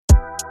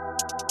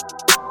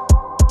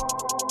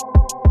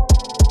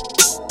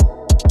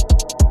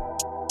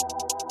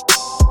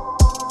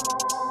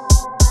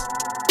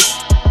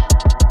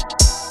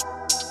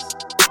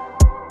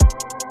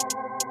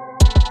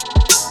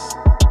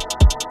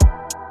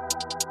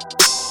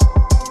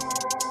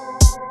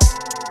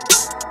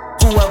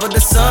Whoever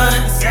the Son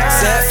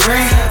set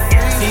free,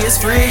 he is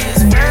free,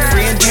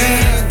 free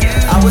indeed.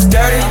 I was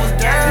dirty,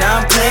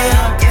 now I'm clean,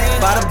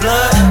 by the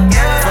blood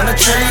from the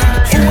tree.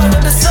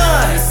 Whoever the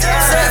Son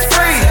set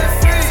free,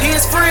 he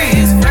is free,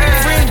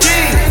 free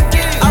indeed.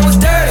 I was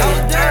dirty,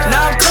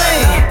 now I'm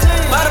clean,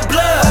 by the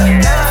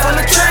blood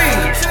from the tree.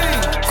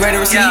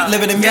 Greater is he,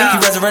 living in me. He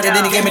resurrected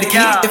and he gave me the key.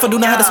 If I do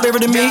not have the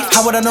spirit in me,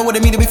 how would I know what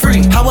it mean to be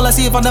free? How will I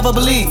see if I never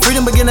believe?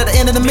 Freedom begin at the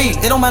end of the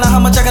meat. It don't matter how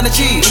much I can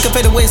achieve, it can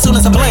fade away as soon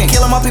as I blink.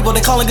 Killing my people,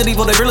 they calling good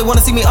evil. They really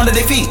wanna see me under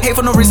their feet. Hate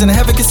for no reason, and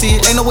heaven can see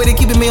it. Ain't no way they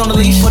keeping me on the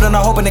leash. Putting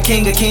our hope in the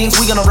King of Kings.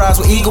 We gonna rise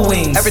with eagle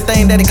wings.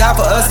 Everything that he got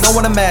for us, no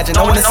one imagine,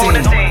 no one has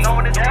seen.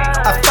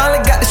 I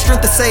finally got the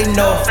strength to say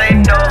no.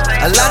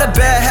 A lot of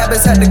bad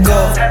habits had to go.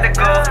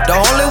 The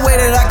only way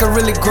that I could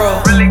really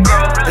grow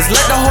is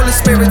let the Holy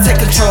Spirit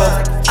take control.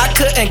 I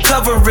couldn't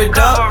cover it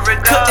up,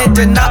 couldn't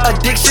deny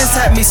addictions,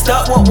 had me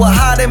stuck. What was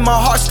hot in my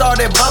heart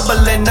started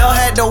bubbling up.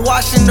 Had to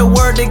wash in the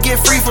word to get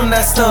free from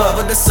that stuff.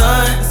 But the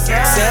Son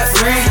set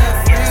free,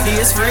 he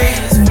is free,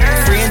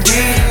 free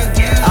indeed.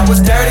 I was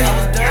dirty,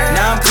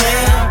 now I'm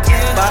clean,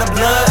 by the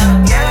blood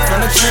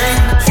from the tree.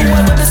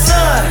 Whoever the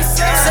Son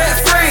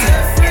set free,